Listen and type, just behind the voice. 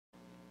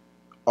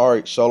All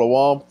right,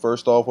 Shalom.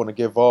 First off, want to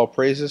give all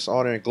praises,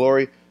 honor, and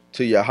glory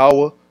to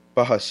Yahweh,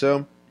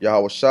 Bahashem,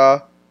 Yahweh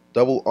Shah.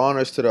 Double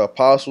honors to the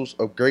apostles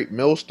of Great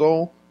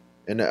Millstone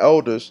and the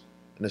elders.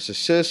 And it's a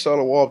shit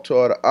Shalom to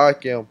all the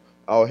Akim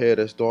out here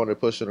that's doing and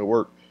pushing the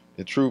work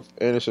in truth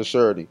and in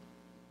sincerity.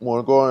 I want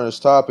to go on this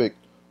topic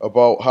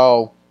about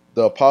how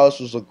the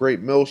apostles of Great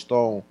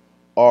Millstone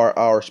are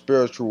our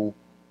spiritual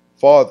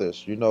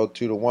fathers, to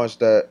the ones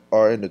that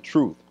are in the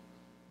truth,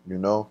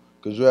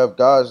 because you have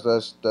guys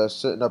that's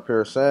sitting up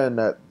here saying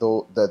that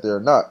though that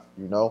they're not.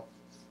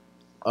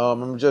 Let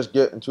me just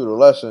get into the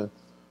lesson.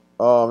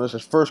 This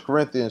is 1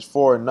 Corinthians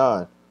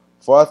 4:9.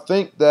 For I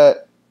think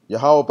that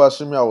Yahweh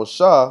Bashem Yahweh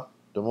Shah,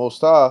 the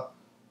Most High,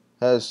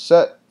 has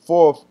set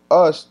forth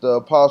us the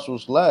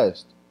apostles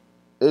last,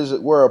 is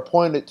it were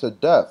appointed to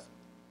death.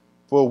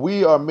 For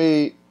we are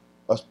made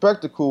a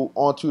spectacle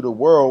unto the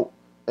world,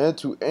 and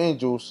to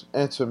angels,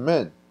 and to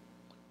men.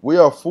 We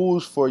are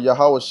fools for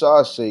Yahweh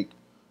Shah's sake,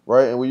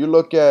 right? And when you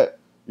look at,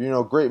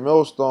 Great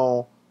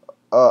Millstone,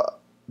 uh,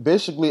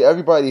 basically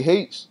everybody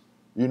hates,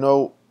 you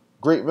know,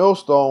 Great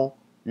Millstone,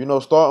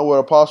 starting with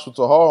Apostle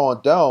Tahar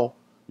on down,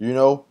 you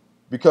know,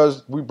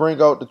 because we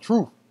bring out the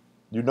truth,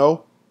 you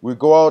know. We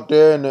go out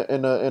there in the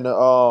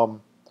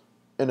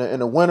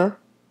winter,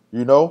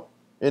 you know,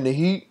 in the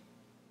heat.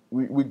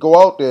 We go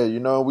out there,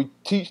 and we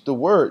teach the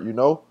word,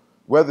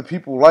 whether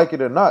people like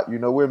it or not.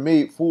 We're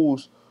made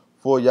fools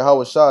for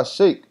Yahweh Shah's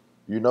sake,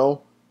 you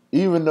know,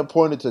 even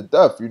appointed to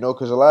death,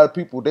 because a lot of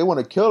people, they want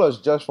to kill us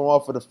just from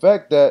off of the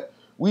fact that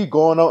we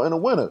going out in the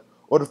winter,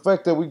 or the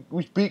fact that we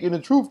speak in the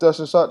truth that's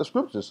inside the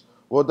scriptures.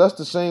 Well, that's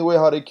the same way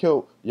how they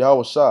killed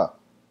Yahweh Shah,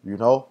 you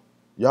know.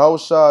 Yahweh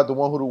Shah, the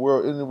one who the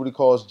world inwardly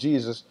calls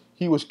Jesus,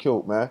 he was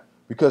killed, man,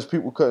 because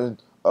people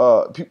couldn't,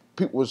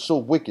 people was so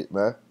wicked,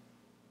 man.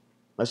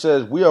 It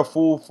says, we are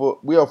fools for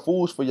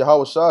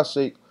Yahweh Shah's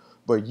sake,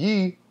 but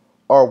ye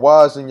are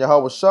wise in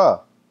Yahweh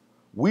Shah.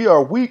 We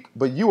are weak,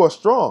 but you are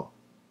strong.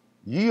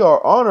 Ye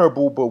are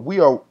honorable, but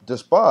we are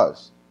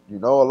despised. A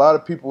lot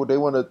of people, they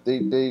want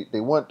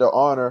the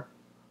honor,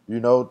 they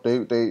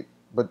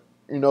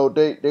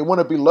want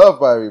to be loved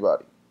by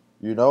everybody.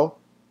 You know,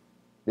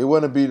 they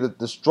want to be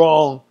the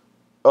strong,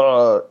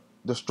 the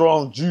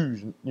strong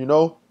Jews.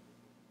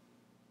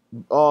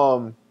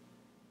 Um,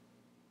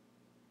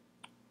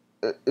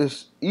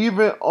 it's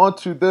even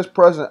unto this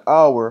present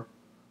hour,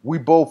 we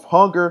both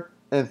hunger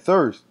and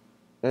thirst,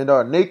 and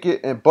are naked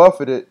and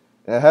buffeted,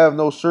 and have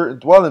no certain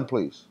dwelling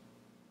place.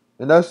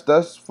 And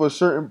that's for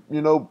certain,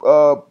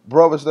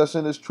 brothers that's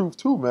in this truth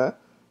too, man.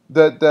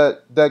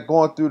 That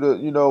going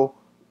through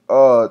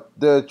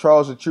their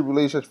trials and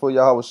tribulations for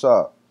Yahweh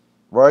Shah,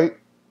 right?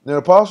 The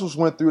apostles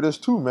went through this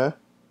too, man.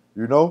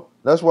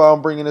 That's why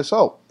I'm bringing this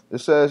out. It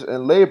says,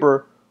 "And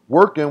labor,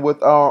 working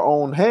with our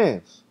own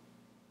hands."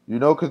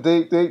 Because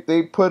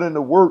they put in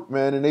the work,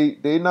 man, and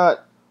they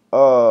not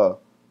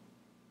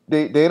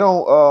they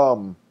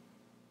don't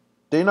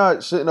they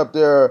not sitting up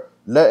there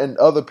letting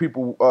other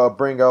people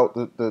bring out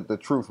the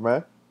truth,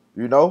 man.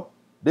 You know,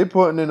 they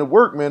putting in the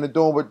work, man, and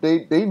doing what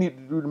they need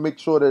to do to make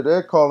sure that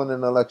their calling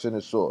an election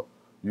is sure.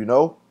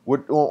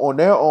 On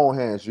their own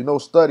hands,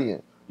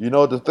 studying,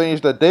 the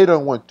things that they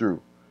done went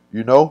through,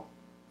 you know,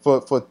 for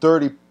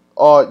 30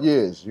 odd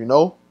years,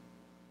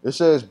 It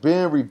says,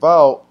 being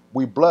reviled,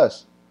 we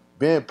bless.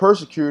 Being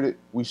persecuted,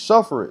 we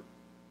suffer it.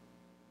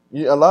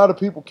 A lot of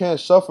people can't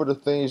suffer the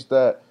things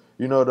that,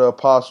 the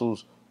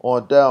apostles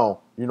on down,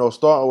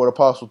 starting with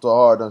Apostle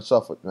Tahar done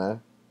suffered,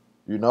 man.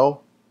 You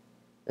know?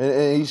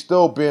 And he's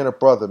still being a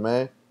brother,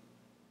 man.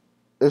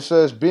 It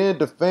says, being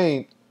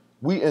defamed,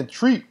 we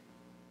entreat.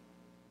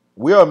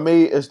 We are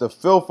made as the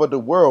filth of the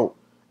world,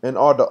 and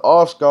are the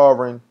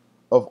offscouring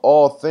of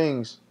all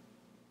things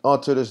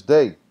unto this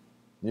day.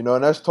 And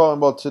that's talking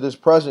about to this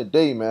present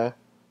day, man.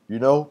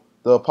 The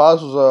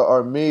apostles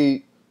are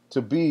made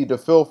to be the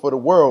filth of the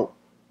world,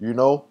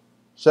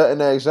 setting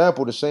that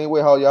example the same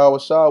way how Yahweh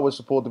Shah was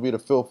supposed to be the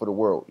filth of the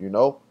world, And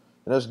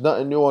there's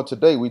nothing new on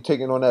today. We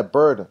taking on that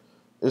burden.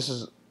 This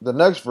is the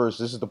next verse.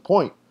 This is the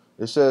point.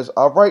 It says,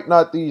 I write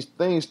not these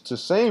things to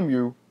shame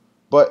you,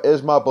 but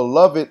as my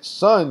beloved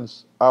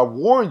sons, I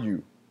warn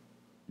you,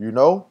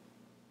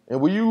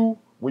 And when you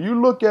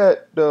look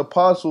at the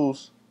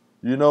apostles,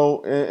 and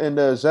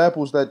the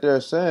examples that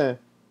they're saying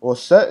or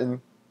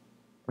setting,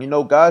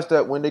 guys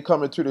that when they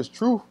come into this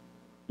truth,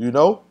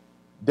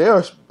 they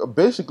are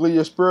basically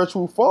your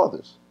spiritual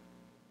fathers.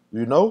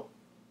 The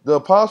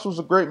apostles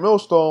of Great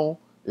Millstone.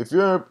 If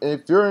you're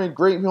in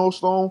Great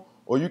Millstone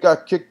or you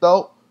got kicked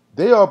out,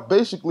 they are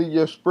basically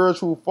your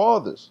spiritual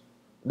fathers.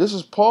 This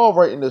is Paul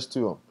writing this to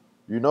them.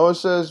 It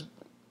says,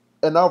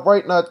 and I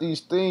write not these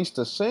things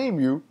to shame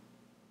you.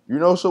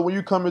 So when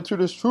you come into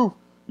this truth,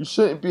 you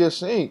shouldn't be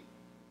ashamed.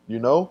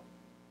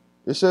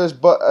 It says,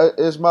 but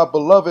as my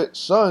beloved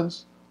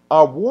sons,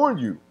 I warn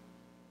you.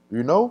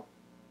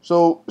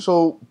 So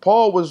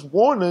Paul was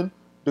warning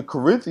the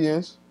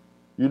Corinthians,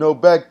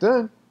 back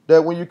then,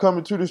 that when you come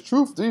into this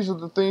truth, these are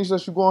the things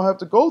that you're going to have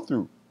to go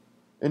through.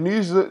 And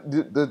these are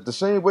the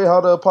same way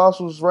how the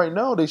apostles right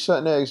now, they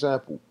setting that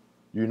example.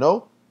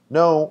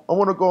 Now, I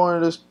want to go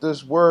into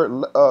this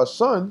word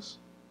sons.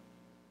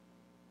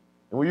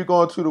 And when you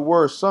go into the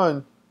word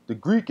son, the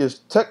Greek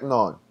is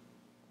teknon,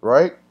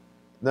 right?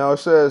 Now it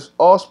says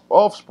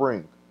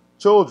offspring,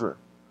 children,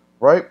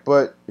 right?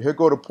 But here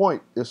go the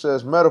point. It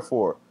says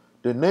metaphor.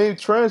 The name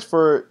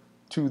transferred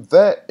to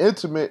that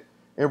intimate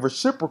and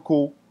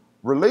reciprocal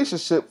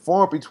relationship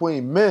formed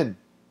between men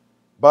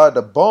by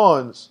the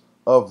bonds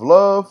of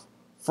love,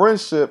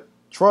 friendship,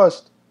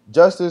 trust,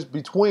 justice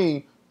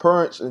between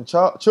parents and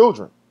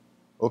children.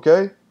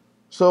 Okay,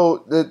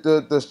 so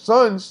the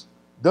sons,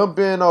 them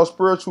being our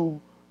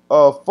spiritual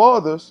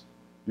fathers,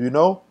 you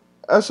know,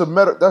 that's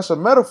a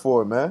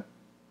metaphor, man.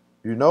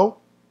 You know,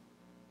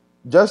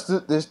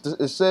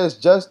 it says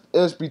just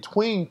as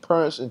between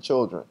parents and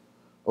children.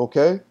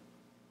 Okay,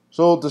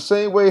 so the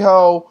same way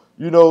how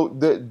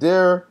that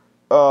they're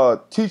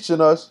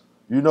teaching us,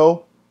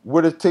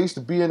 what it takes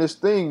to be in this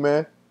thing,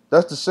 man.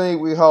 That's the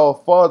same way how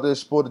a father is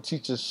supposed to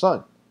teach his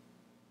son.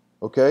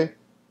 Okay,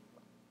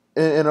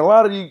 and a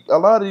lot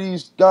of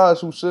these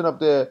guys who sit up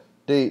there,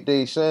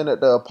 they saying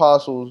that the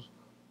apostles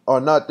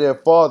are not their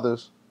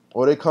fathers,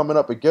 or they coming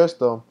up against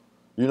them.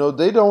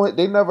 They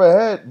never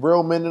had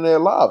real men in their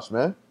lives,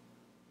 man.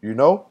 You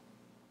know,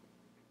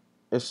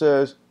 it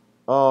says,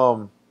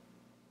 an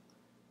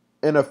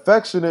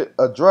affectionate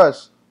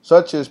address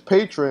such as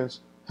patrons,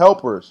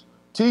 helpers,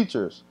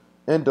 teachers,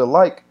 and the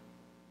like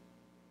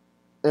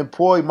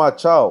employ my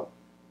child.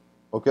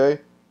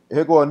 Okay,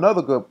 here go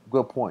another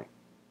good point.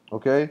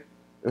 Okay,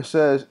 it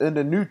says in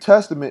the New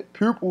Testament,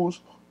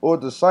 pupils or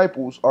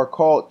disciples are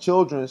called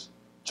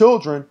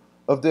children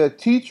of their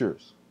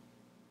teachers.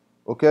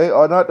 Okay,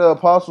 are not the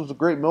apostles of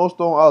great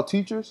millstone our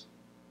teachers?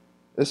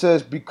 It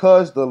says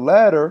because the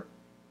latter,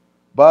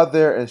 by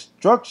their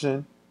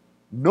instruction,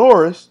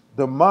 nourish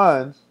the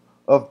minds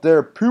of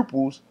their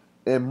pupils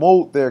and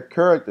mold their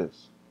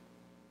characters.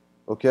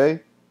 Okay,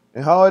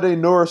 and how are they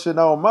nourishing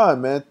our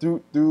mind, man?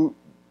 Through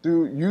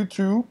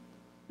YouTube,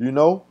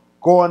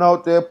 going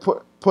out there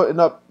putting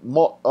up a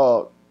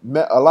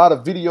lot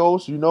of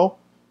videos,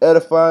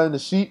 edifying the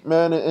sheep,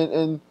 man,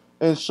 and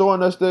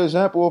showing us the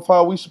example of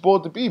how we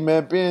supposed to be,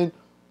 man, being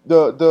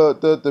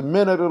the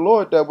men of the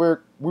Lord that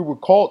we were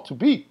called to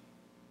be.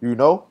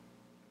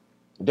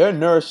 They're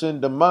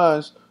nourishing the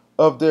minds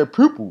of their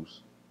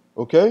pupils,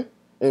 okay,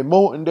 and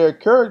molding their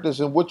characters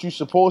and what you're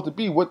supposed to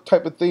be, what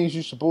type of things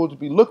you're supposed to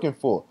be looking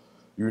for,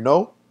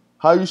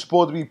 how you're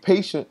supposed to be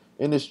patient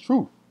in this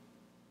truth,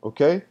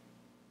 okay.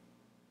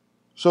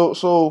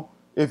 So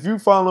if you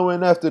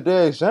following after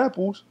their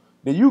examples,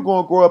 then you're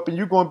gonna grow up and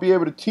you're gonna be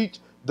able to teach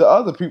the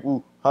other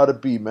people how to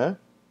be, man.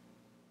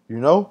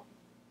 This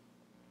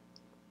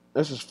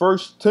is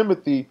 1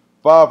 Timothy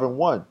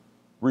 5:1.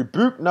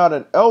 Rebuke not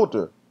an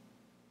elder,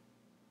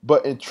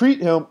 but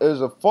entreat him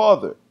as a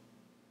father,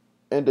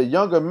 and the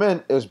younger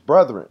men as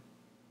brethren.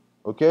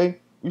 Okay?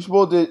 You're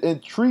supposed to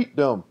entreat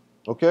them.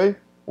 Okay?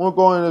 We're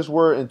going to this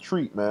word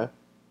entreat, man.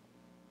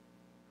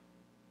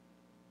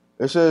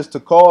 It says to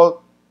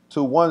call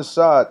to one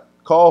side,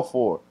 call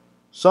for,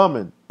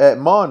 summon,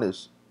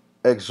 admonish,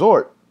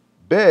 exhort,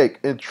 beg,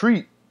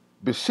 entreat,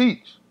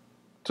 beseech,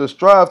 to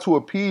strive to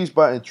appease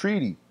by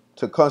entreaty,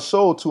 to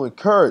console, to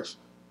encourage,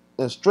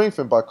 and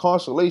strengthen by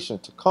consolation,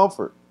 to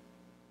comfort.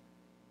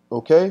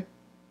 Okay?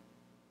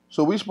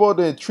 So we supposed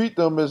to treat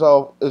them as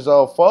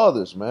our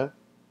fathers, man.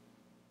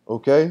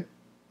 Okay?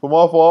 From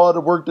off of all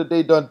the work that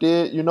they done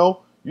did, you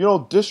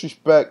don't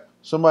disrespect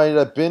somebody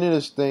that been in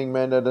this thing,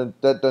 man,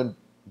 that done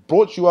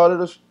brought you out of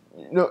this.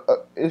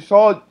 It's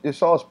all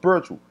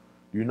spiritual,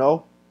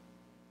 Yahweh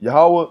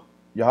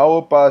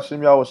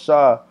Ba'ashem Yahweh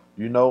Shai,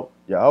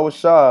 Yahweh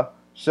Shai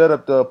set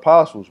up the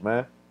apostles,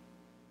 man.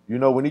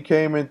 When he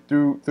came in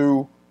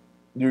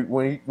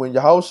when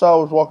Yahweh Shai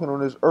was walking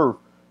on this earth,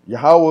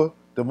 Yahweh,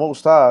 the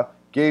Most High,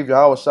 gave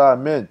Yahweh Shai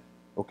men,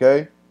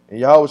 okay? And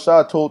Yahweh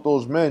Shai told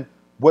those men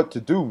what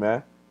to do,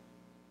 man,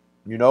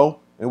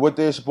 and what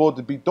they're supposed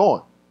to be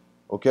doing,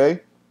 okay?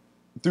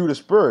 Through the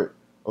Spirit,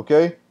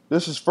 okay?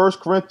 This is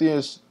 1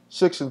 Corinthians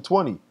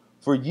 6:20.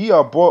 For ye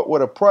are bought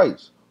with a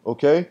price,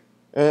 okay?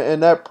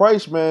 And that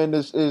price, man,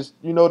 is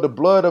the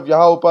blood of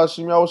Yahweh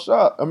Ba'ashem Yahweh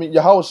Shai. I mean,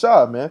 Yahweh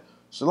Shai, man.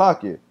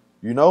 Salakia,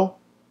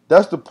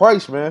 that's the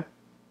price, man.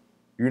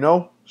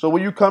 So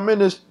when you come in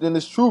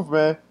this truth,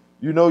 man,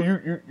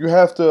 you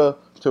have to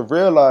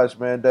realize,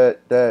 man,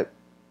 that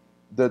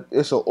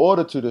it's an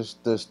order to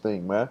this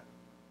thing, man.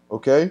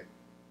 Okay,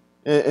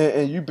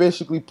 and you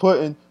basically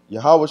putting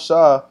Yahweh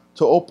Shai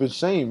to open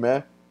shame,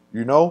 man.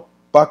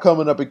 By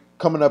coming up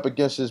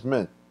against his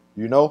men.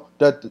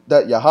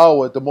 That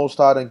Yahweh, the Most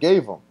High, done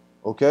gave him.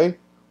 Okay,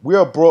 we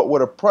are brought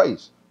with a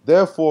price.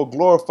 Therefore,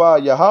 glorify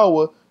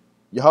Yahweh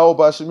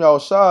Ba'ashem Yahweh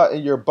Shai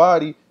in your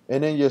body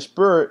and in your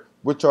spirit,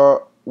 which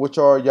are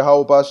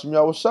Yahweh Ba'ashem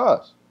Yahweh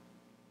Shai's.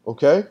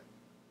 Okay?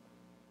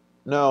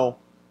 Now,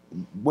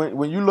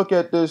 when you look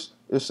at this,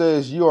 it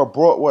says you are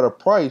brought with a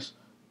price.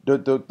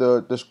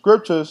 The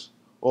scriptures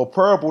or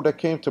parable that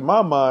came to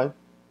my mind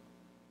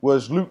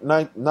was Luke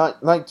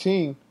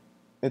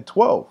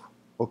 19:12.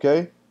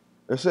 Okay?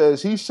 It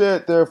says, he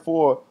said,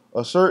 therefore,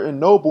 a certain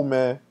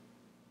nobleman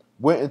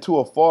went into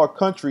a far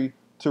country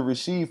to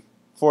receive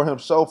for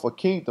himself a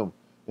kingdom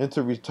and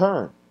to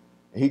return.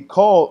 And he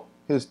called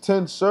his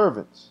 10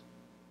 servants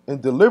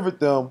and delivered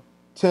them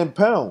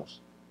 £10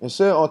 and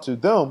said unto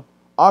them,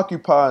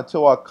 Occupy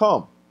until I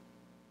come.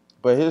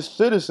 But his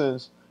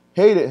citizens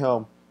hated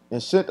him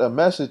and sent a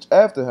message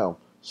after him,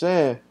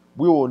 saying,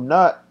 We will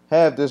not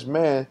have this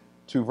man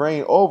to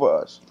reign over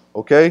us.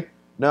 Okay?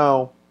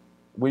 Now,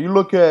 when you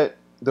look at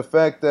the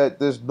fact that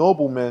this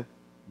nobleman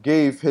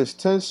gave his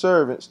 10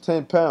 servants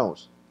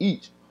 £10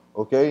 each,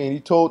 okay,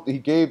 and he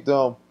gave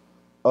them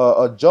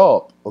a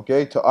job,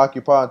 okay, to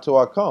occupy until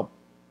I come,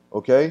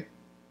 okay,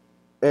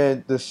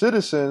 and the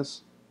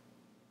citizens,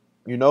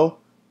 you know,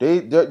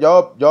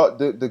 y'all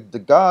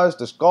the guys,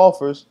 the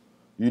scoffers,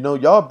 you know,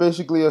 y'all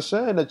basically are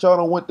saying that y'all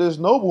don't want this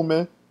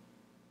nobleman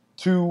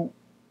to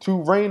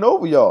reign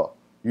over y'all,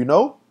 you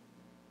know,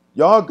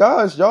 y'all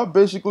guys, y'all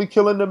basically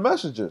killing the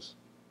messengers,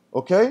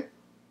 okay,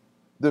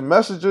 the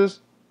messengers,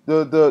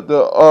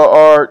 the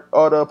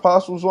are the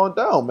apostles on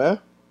down, man,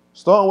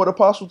 starting with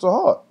Apostle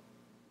Tahar.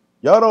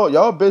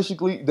 Y'all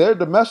basically, they're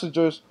the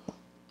messengers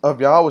of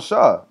Yahweh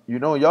Shah. You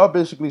know, y'all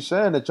basically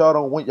saying that y'all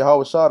don't want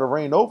Yahweh Shah to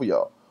reign over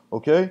y'all.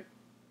 Okay?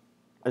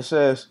 It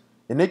says,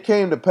 and it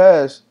came to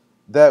pass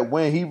that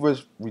when he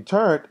was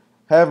returned,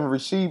 having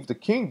received the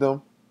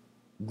kingdom,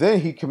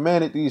 then he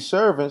commanded these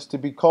servants to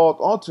be called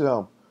unto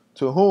him,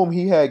 to whom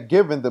he had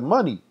given the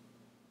money,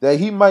 that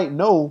he might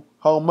know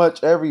how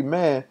much every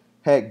man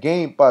had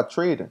gained by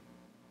trading.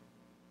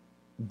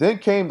 Then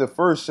came the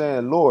first,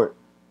 saying, Lord,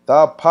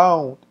 thy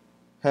pound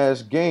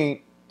has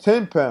gained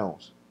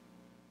 £10.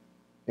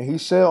 And he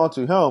said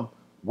unto him,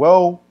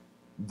 Well,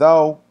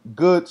 thou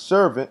good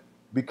servant,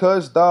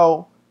 because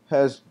thou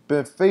hast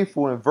been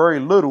faithful in very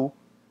little,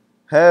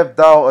 have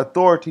thou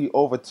authority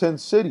over 10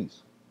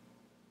 cities.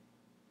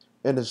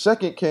 And the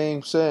second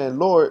came, saying,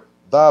 Lord,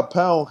 thy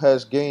pound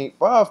has gained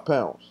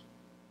 £5.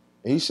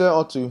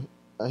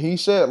 And he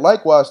said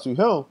likewise to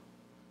him,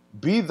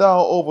 Be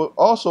thou over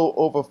also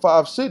over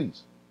 5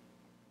 cities.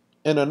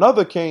 And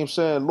another came,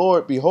 saying,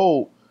 Lord,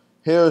 behold,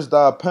 here is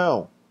thy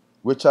pound,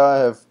 which I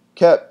have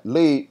kept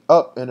laid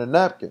up in a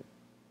napkin.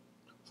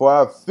 For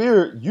I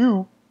feared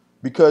you,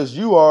 because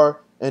you are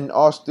an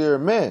austere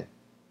man.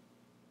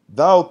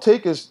 Thou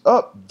takest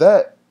up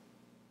that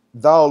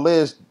thou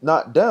layest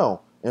not down,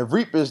 and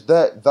reapest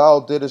that thou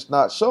didst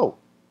not sow.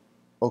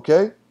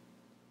 Okay?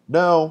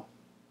 Now,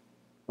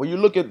 when you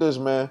look at this,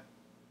 man,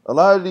 a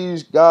lot of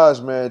these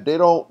guys, man,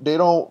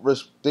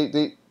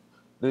 the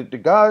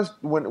guys,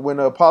 when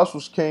the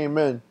apostles came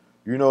in,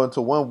 you know,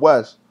 into One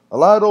West, a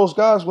lot of those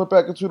guys went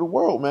back into the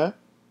world, man.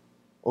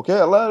 Okay?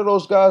 A lot of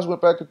those guys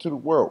went back into the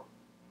world.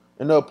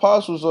 And the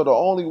apostles are the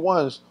only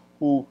ones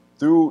who,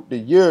 through the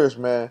years,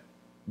 man,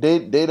 they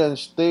done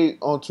stayed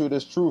onto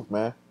this truth,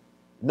 man.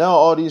 Now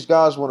all these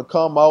guys want to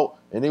come out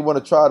and they want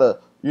to try to,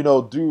 you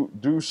know,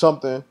 do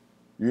something,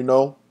 you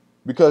know,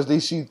 because they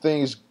see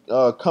things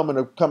coming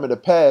to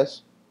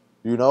pass,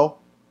 you know.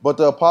 But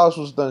the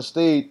apostles done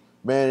stayed,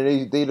 man,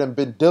 and they done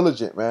been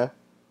diligent, man.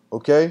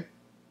 Okay?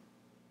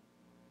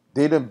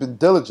 They done been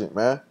diligent,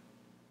 man.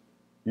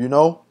 You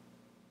know?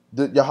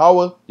 The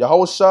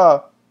Yahweh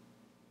Shah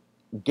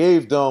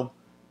gave them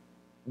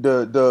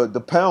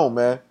the pound,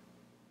 man,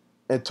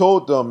 and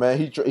told them, man,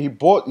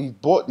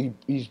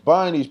 he's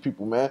buying these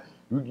people, man.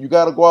 You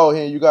got to go out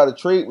here and you got to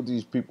trade with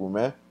these people,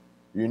 man.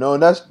 You know,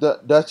 and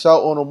that's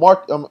out on the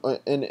market,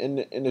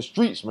 in the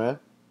streets, man.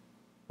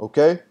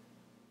 Okay.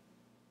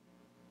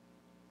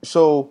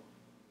 So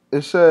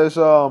it says,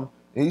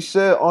 he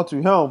said unto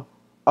him,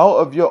 Out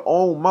of your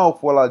own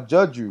mouth will I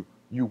judge you,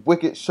 you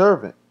wicked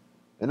servant.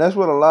 And that's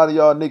what a lot of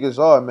y'all niggas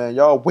are, man.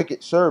 Y'all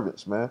wicked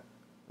servants, man.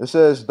 It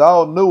says,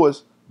 Thou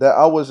knewest that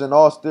I was an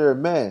austere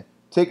man,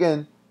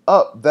 taking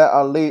up that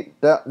I laid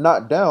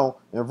not down,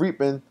 and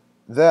reaping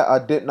that I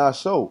did not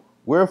sow.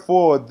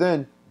 Wherefore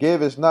then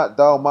gavest not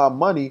thou my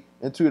money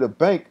into the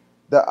bank,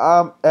 that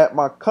I at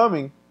my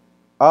coming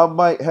I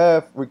might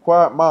have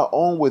required my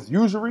own with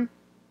usury?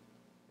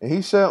 And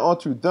he said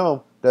unto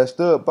them that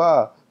stood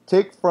by,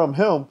 Take from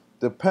him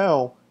the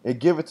pound, and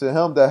give it to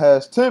him that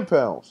has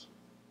 £10.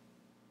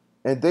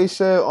 And they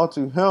said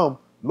unto him,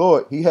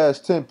 Lord, he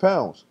has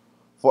 £10.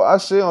 For I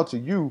say unto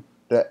you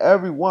that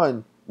every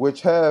one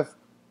which hath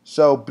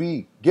shall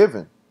be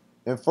given,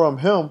 and from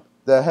him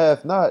that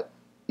hath not,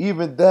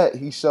 even that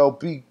he shall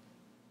be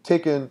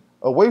taken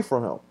away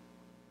from him.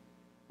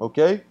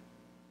 Okay?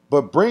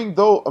 But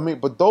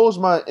those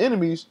my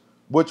enemies,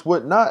 which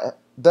would not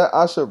that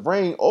I should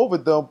reign over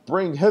them,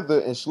 bring hither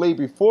and slay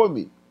before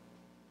me.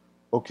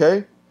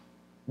 Okay?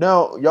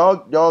 Now,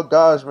 y'all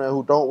guys, man,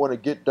 who don't want to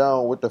get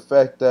down with the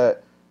fact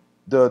that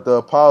the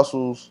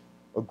apostles,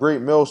 a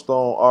great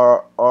millstone,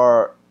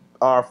 are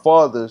our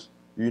fathers,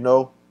 you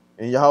know,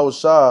 and Yahweh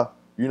Shah,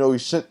 you know, he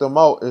sent them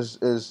out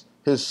as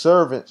his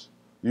servants,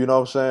 you know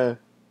what I'm saying,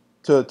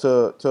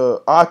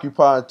 to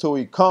occupy until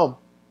he come.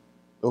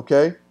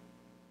 Okay?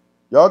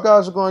 Y'all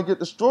guys are gonna get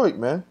destroyed,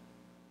 man.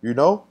 You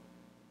know?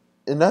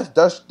 And that's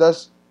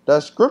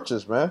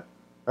scriptures, man.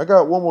 I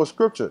got one more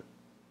scripture.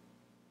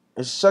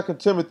 It's 2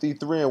 Timothy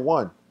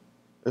 3:1.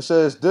 It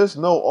says, this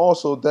know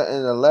also that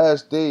in the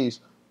last days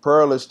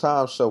perilous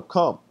times shall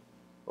come.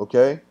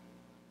 Okay?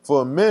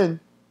 For men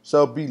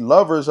shall be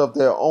lovers of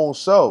their own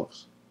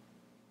selves,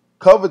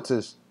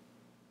 covetous,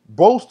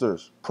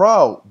 boasters,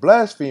 proud,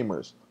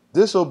 blasphemers,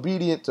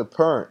 disobedient to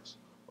parents.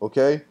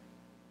 Okay?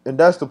 And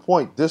that's the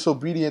point,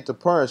 disobedient to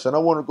parents. And I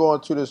want to go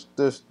into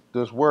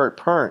this word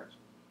parents,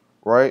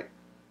 right?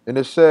 And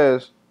it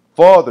says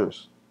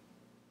fathers,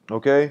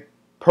 okay?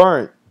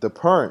 The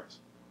parents,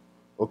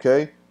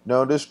 okay?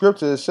 Now in this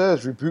scripture it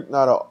says, rebuke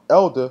not an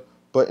elder,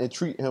 but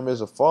entreat him as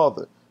a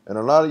father. And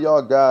a lot of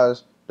y'all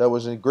guys that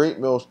was in Great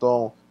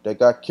Millstone that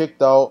got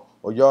kicked out,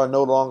 or y'all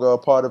no longer a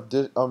part of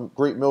this,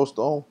 Great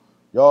Millstone,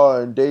 y'all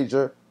are in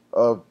danger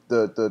of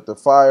the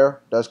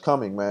fire that's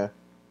coming, man.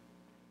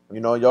 You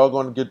know, y'all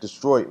going to get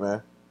destroyed,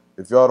 man,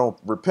 if y'all don't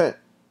repent,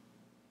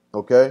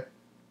 okay?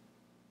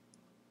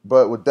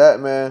 But with that,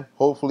 man,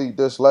 hopefully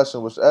this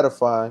lesson was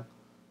edifying.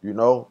 You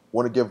know,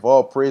 want to give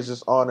all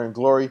praises, honor, and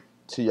glory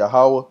to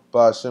Yahweh,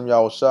 Ba'ashem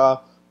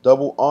Yahushua.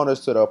 Double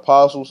honors to the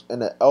apostles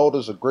and the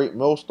elders of Great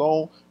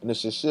Millstone. And the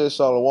sincere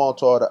shalom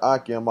to all the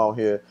Akim out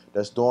here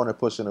that's doing and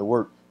pushing the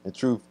work in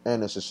truth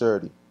and in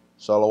sincerity.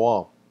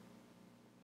 Shalom.